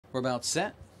We're about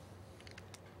set.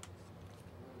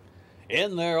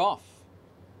 In there, off.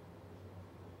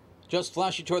 Just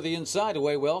Flashy toward the inside,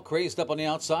 away well. Crazed up on the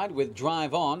outside with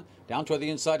Drive On. Down toward the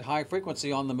inside, High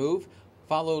Frequency on the move.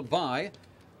 Followed by,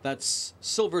 that's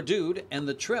Silver Dude and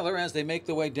the trailer as they make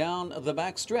their way down the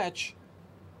back stretch.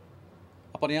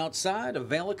 Up on the outside,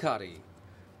 Avalicati.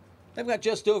 They've got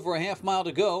just over a half mile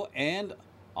to go, and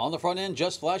on the front end,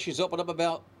 Just Flashy's opened up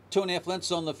about 2.5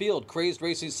 lengths on the field. Crazed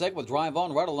racing second with Drive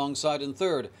On right alongside in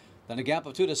third. Then a gap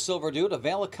of 2 to Silver Dude,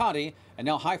 Avalicati, and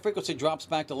now High Frequency drops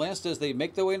back to last as they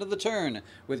make their way into the turn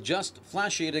with Just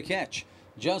Flashy to catch.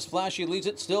 Just Flashy leads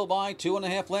it still by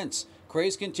 2.5 lengths.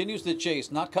 Craze continues the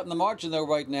chase, not cutting the margin though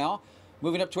right now.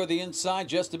 Moving up toward the inside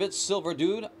just a bit, Silver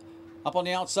Dude. Up on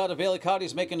the outside,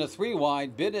 Avalicati's making a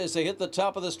 3-wide bid as they hit the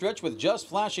top of the stretch with Just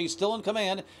Flashy still in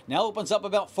command. Now opens up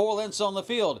about 4 lengths on the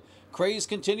field. Craze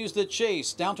continues the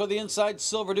chase. Down toward the inside,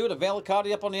 Silver Dude.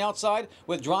 Avalicati up on the outside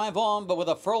with Drive On, but with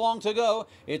a furlong to go.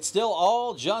 It's still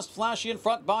all Just Flashy in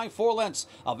front by 4 lengths.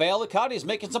 Avalicati's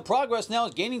making some progress now.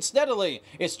 It's gaining steadily.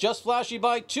 It's Just Flashy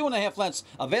by 2.5 lengths.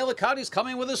 Avalicati's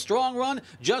coming with a strong run.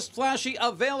 Just Flashy,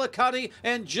 Avalicati,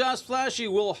 and Just Flashy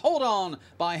will hold on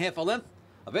by half a length.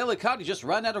 Avalicati just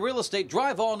ran out of real estate.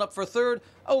 Drive On up for third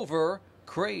over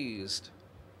Crazed.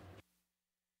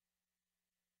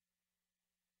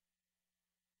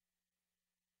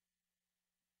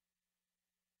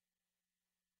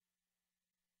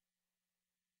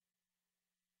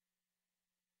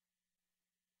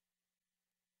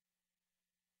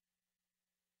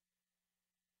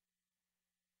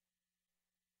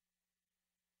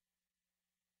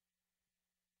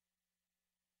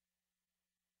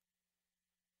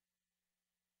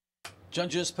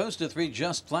 Judges posted 3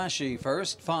 Just Flashy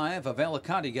first, 5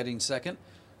 Avalicati getting second,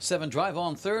 7 Drive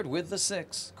On third with the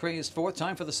 6. Crazed fourth,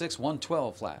 time for the 6,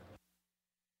 112 flat.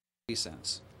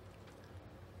 Cents.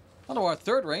 On to our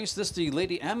third race, this is the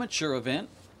Lady Amateur event.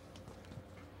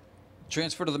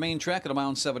 Transfer to the main track at a mile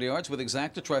and 70 yards with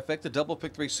Exacta, Trifecta, Double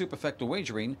Pick 3, Superfecta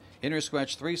wagering. Inner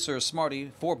Scratch 3, Sir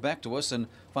Smarty, 4 Back to Us, and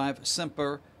 5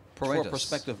 Semper Paredes. 4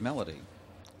 Prospective Melody.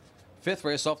 Fifth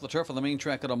race off the turf on the main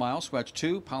track at a mile. Scratch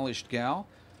 2, Polished Gal.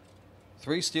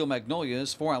 3, Steel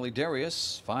Magnolias. 4, Ali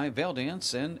Darius. 5, Veil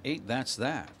Dance. And 8, That's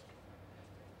That.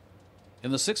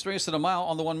 In the sixth race at a mile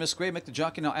on the 1, Miss Gray. Make the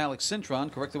jockey now Alex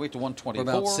Cintron. Correct the weight to 124.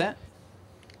 We're about set.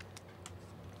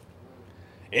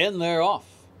 In there, off.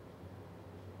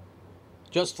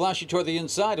 Just Flashy toward the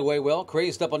inside, away well.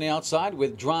 Crazed up on the outside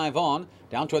with Drive On.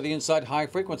 Down toward the inside, High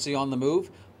Frequency on the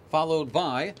move. Followed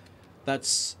by,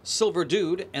 that's Silver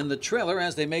Dude and the trailer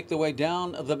as they make their way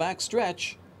down the back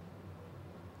stretch.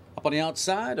 Up on the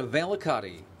outside,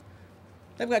 Avalicati.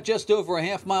 They've got just over a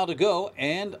half mile to go,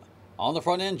 and on the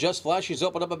front end, Just Flashy's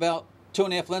opened up about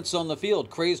 2.5 lengths on the field.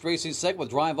 Crazed racing second with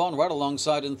Drive On right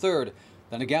alongside in third.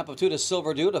 Then a gap of 2 to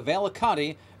Silver Dude,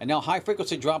 Avalicati, and now High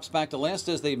Frequency drops back to last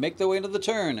as they make their way into the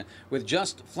turn with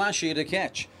Just Flashy to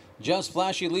catch. Just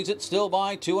Flashy leads it still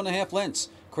by 2.5 lengths.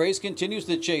 Craze continues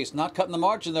the chase, not cutting the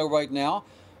margin though right now.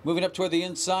 Moving up toward the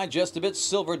inside just a bit,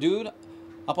 Silver Dude.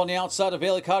 Up on the outside,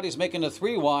 Avalicati's making a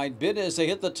 3-wide bid as they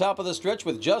hit the top of the stretch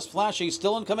with Just Flashy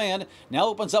still in command. Now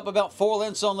opens up about 4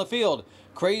 lengths on the field.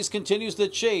 Craze continues the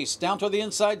chase. Down toward the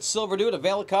inside, Silver Dude.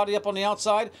 Avalicati up on the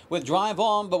outside with Drive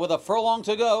On, but with a furlong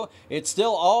to go. It's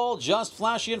still all Just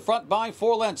Flashy in front by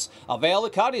 4 lengths.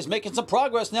 Avalicati's making some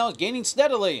progress now. It's gaining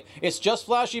steadily. It's Just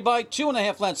Flashy by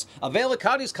 2.5 lengths.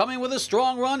 Avalicati's coming with a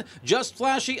strong run. Just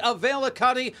Flashy,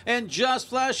 Avalicati, and Just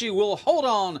Flashy will hold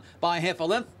on by half a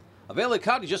length.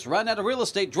 Avalicati just ran out of real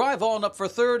estate. Drive On up for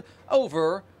third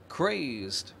over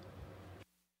Crazed.